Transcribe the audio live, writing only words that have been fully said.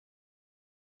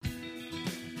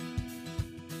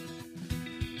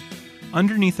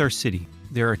Underneath our city,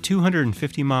 there are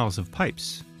 250 miles of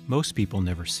pipes most people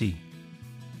never see.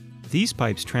 These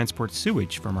pipes transport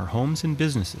sewage from our homes and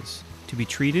businesses to be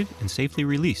treated and safely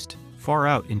released far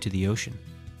out into the ocean.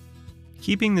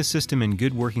 Keeping the system in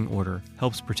good working order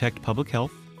helps protect public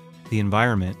health, the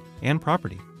environment, and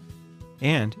property.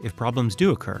 And if problems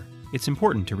do occur, it's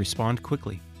important to respond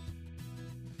quickly.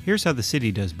 Here's how the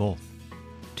city does both.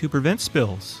 To prevent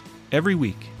spills, every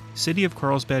week, City of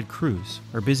Carlsbad crews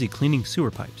are busy cleaning sewer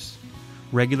pipes.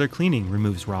 Regular cleaning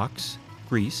removes rocks,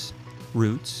 grease,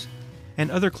 roots,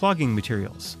 and other clogging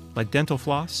materials like dental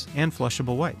floss and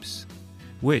flushable wipes,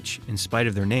 which, in spite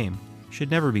of their name,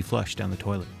 should never be flushed down the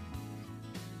toilet.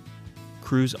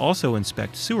 Crews also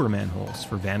inspect sewer manholes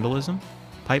for vandalism,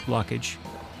 pipe blockage,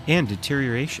 and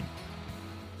deterioration.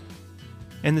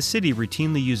 And the city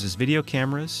routinely uses video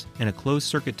cameras and a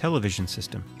closed-circuit television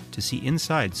system to see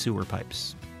inside sewer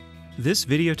pipes. This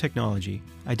video technology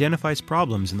identifies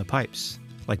problems in the pipes,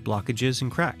 like blockages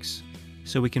and cracks,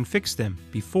 so we can fix them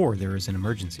before there is an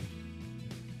emergency.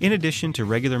 In addition to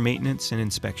regular maintenance and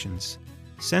inspections,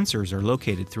 sensors are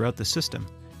located throughout the system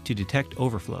to detect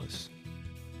overflows.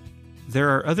 There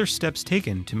are other steps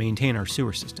taken to maintain our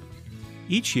sewer system.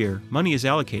 Each year, money is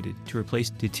allocated to replace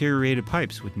deteriorated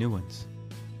pipes with new ones.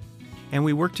 And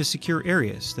we work to secure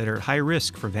areas that are at high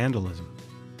risk for vandalism.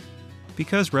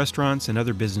 Because restaurants and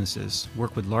other businesses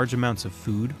work with large amounts of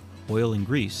food, oil, and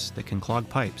grease that can clog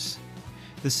pipes,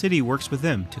 the city works with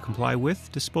them to comply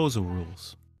with disposal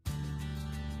rules.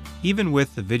 Even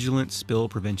with the Vigilant Spill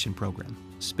Prevention Program,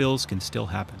 spills can still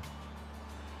happen.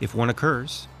 If one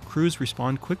occurs, crews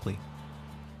respond quickly.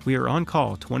 We are on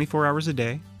call 24 hours a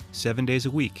day, 7 days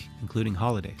a week, including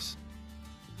holidays.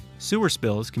 Sewer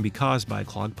spills can be caused by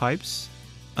clogged pipes,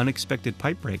 unexpected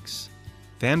pipe breaks,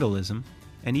 vandalism,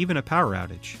 and even a power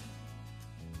outage.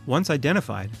 Once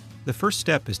identified, the first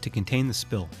step is to contain the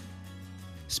spill.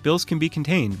 Spills can be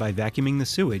contained by vacuuming the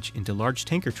sewage into large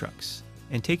tanker trucks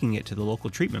and taking it to the local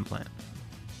treatment plant.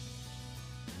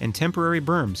 And temporary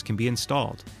berms can be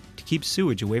installed to keep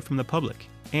sewage away from the public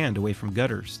and away from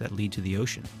gutters that lead to the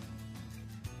ocean.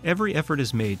 Every effort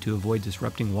is made to avoid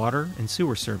disrupting water and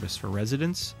sewer service for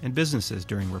residents and businesses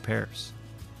during repairs.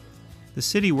 The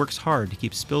city works hard to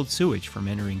keep spilled sewage from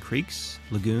entering creeks,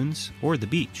 lagoons, or the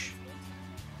beach.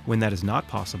 When that is not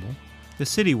possible, the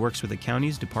city works with the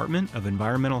county's Department of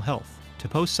Environmental Health to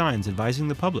post signs advising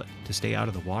the public to stay out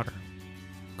of the water.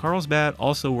 Carlsbad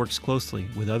also works closely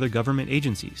with other government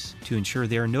agencies to ensure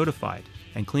they are notified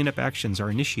and cleanup actions are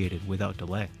initiated without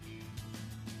delay.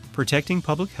 Protecting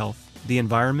public health, the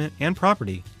environment, and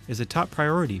property is a top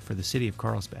priority for the City of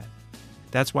Carlsbad.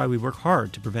 That's why we work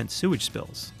hard to prevent sewage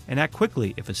spills and act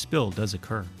quickly if a spill does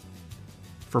occur.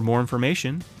 For more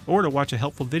information, or to watch a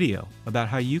helpful video about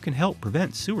how you can help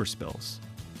prevent sewer spills,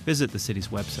 visit the city's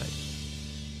website.